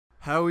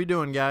How are we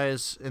doing,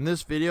 guys? In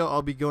this video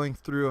I'll be going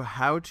through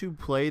how to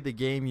play the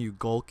game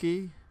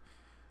Ugolki,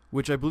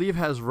 which I believe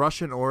has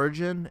Russian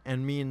origin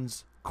and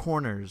means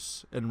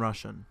corners in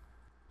Russian.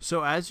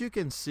 So as you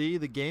can see,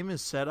 the game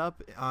is set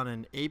up on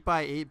an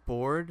 8x8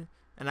 board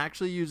and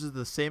actually uses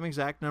the same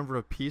exact number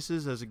of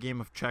pieces as a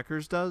game of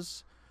checkers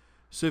does.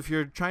 So if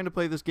you're trying to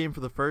play this game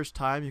for the first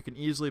time, you can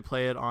easily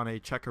play it on a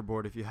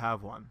checkerboard if you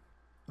have one.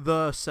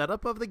 The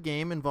setup of the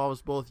game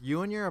involves both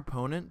you and your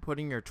opponent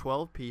putting your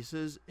 12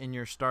 pieces in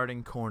your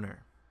starting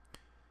corner.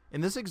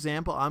 In this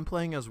example, I'm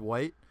playing as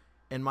white,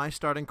 and my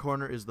starting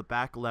corner is the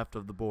back left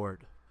of the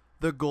board.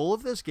 The goal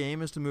of this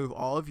game is to move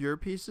all of your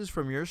pieces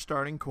from your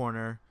starting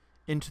corner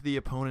into the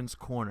opponent's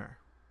corner.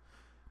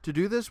 To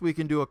do this, we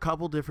can do a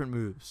couple different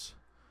moves.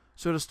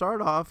 So to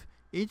start off,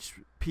 each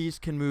piece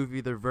can move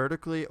either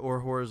vertically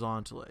or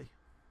horizontally.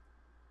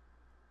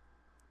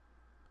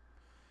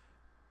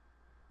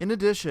 In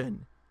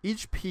addition,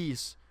 each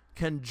piece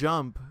can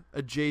jump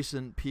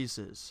adjacent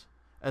pieces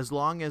as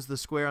long as the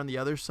square on the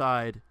other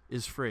side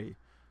is free.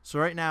 So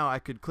right now I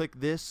could click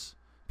this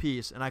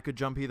piece and I could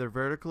jump either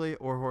vertically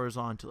or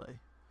horizontally.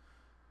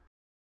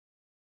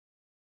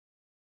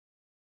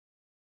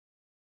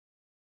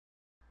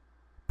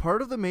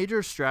 Part of the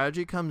major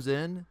strategy comes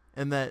in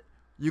that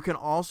you can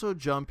also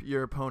jump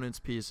your opponent's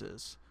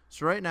pieces.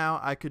 So right now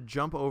I could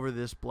jump over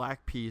this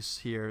black piece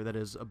here that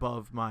is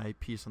above my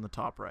piece on the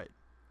top right.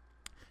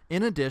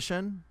 In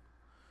addition,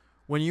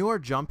 when you are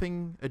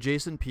jumping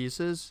adjacent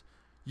pieces,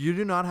 you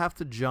do not have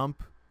to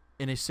jump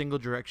in a single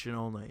direction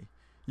only.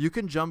 You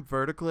can jump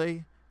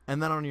vertically,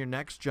 and then on your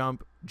next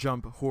jump,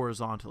 jump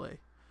horizontally.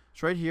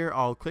 So right here,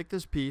 I'll click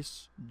this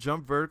piece,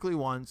 jump vertically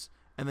once,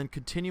 and then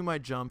continue my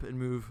jump and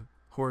move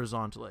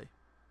horizontally.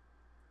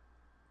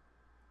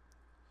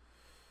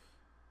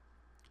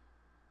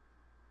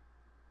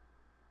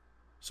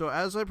 So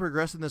as I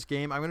progress in this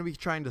game, I'm going to be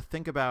trying to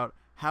think about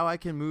how I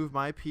can move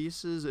my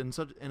pieces in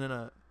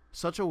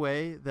such a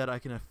way that I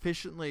can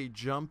efficiently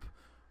jump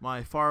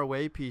my far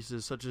away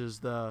pieces, such as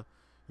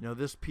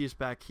this piece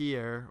back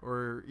here,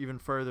 or even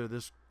further,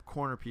 this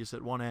corner piece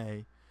at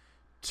 1A,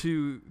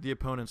 to the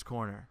opponent's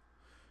corner.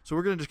 So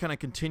we're going to just kind of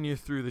continue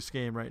through this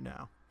game right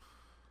now.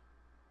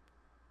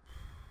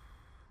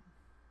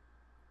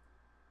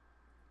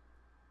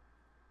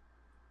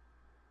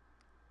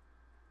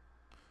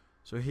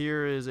 So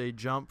here is a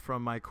jump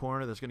from my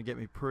corner that's going to get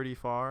me pretty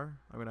far.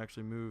 I'm going to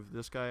actually move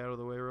this guy out of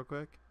the way real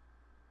quick.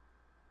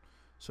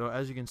 So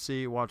as you can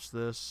see, watch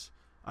this.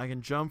 I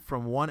can jump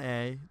from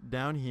 1A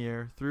down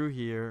here, through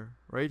here,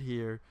 right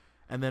here,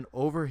 and then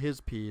over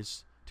his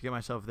piece to get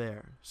myself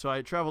there. So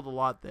I traveled a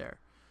lot there.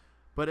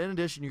 But in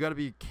addition, you got to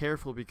be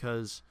careful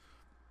because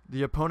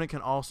the opponent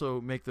can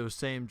also make those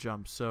same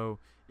jumps. So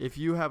if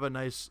you have a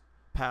nice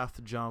path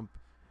to jump,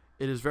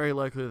 it is very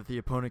likely that the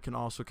opponent can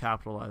also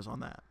capitalize on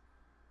that.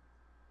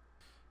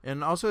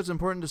 And also it's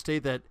important to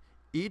state that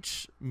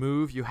each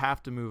move you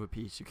have to move a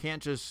piece. You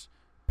can't just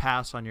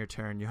pass on your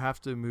turn. You have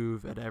to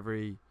move at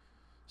every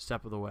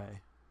step of the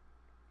way.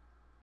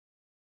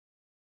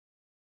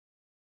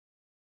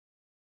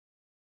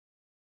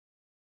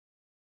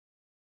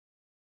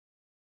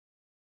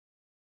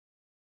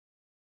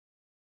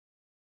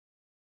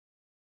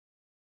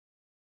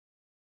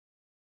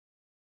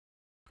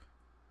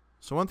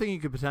 So one thing you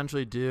could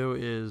potentially do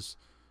is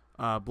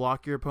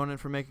block your opponent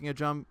from making a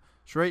jump.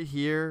 So right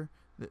here,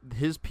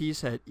 his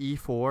piece at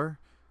E4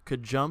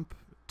 could jump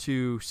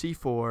to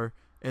C4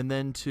 and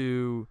then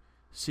to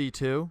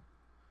C2.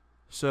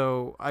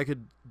 So I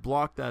could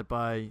block that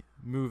by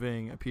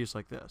moving a piece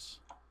like this.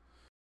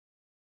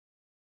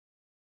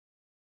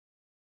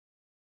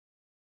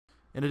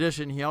 In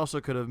addition, he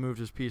also could have moved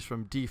his piece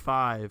from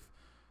D5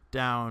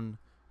 down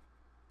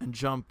and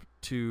jump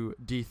to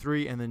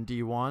D3 and then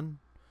D1,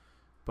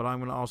 but I'm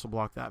going to also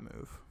block that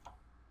move.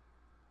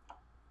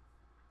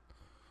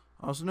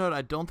 Also note,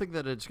 I don't think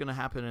that it's going to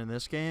happen in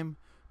this game,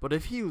 but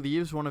if he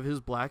leaves one of his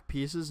black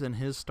pieces in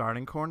his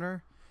starting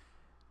corner,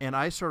 and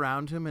I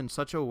surround him in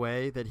such a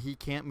way that he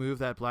can't move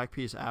that black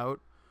piece out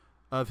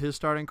of his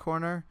starting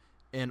corner,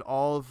 and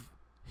all of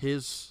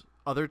his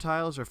other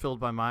tiles are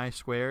filled by my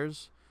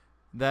squares,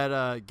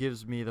 that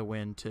gives me the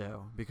win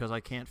too, because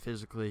I can't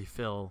physically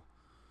fill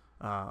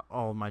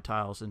all of my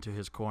tiles into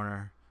his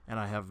corner, and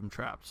I have them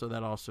trapped. So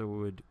that also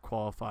would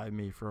qualify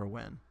me for a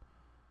win.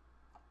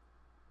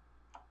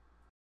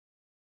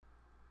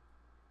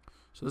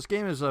 So this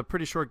game is a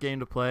pretty short game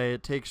to play.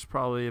 It takes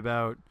probably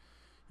about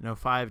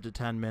 5 to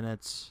 10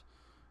 minutes,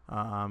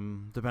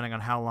 depending on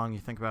how long you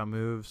think about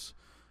moves.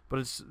 But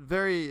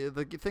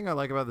the thing I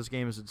like about this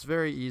game is it's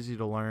very easy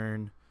to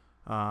learn.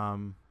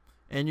 And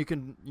you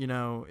can,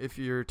 if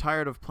you're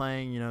tired of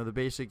playing, the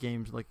basic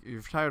games, like if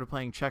you're tired of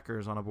playing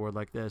checkers on a board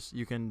like this,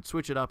 you can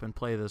switch it up and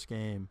play this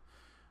game,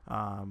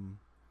 and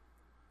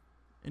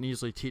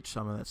easily teach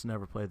someone that's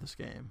never played this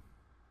game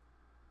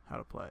how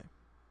to play.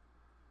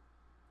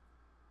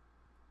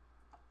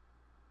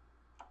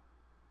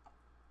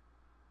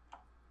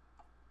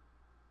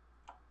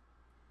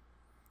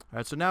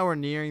 Alright, so now we're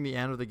nearing the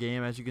end of the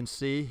game. As you can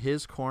see,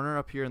 his corner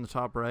up here in the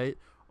top right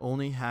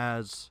only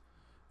has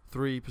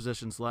 3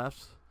 positions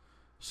left.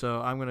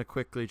 So I'm going to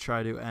quickly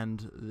try to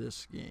end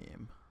this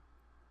game.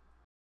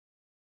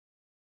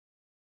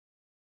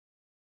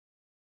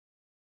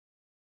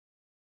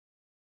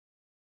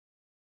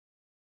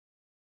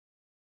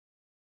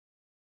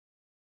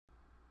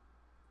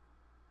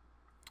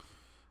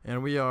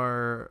 And we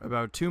are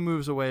about 2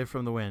 moves away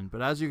from the win.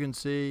 But as you can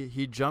see,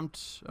 he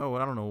jumped. Oh,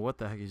 I don't know what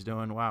the heck he's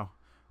doing. Wow,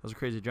 that was a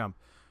crazy jump.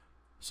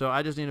 So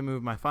I just need to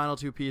move my final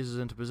 2 pieces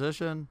into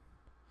position.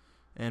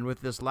 And with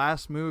this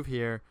last move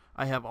here,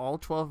 I have all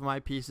 12 of my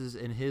pieces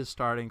in his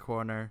starting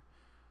corner.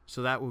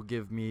 So that will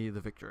give me the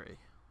victory.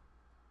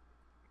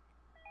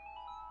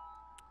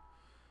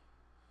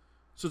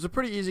 So it's a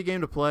pretty easy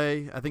game to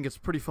play. I think it's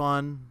pretty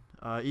fun,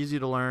 easy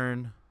to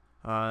learn.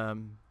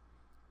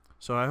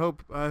 So I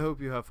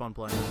hope you have fun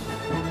playing.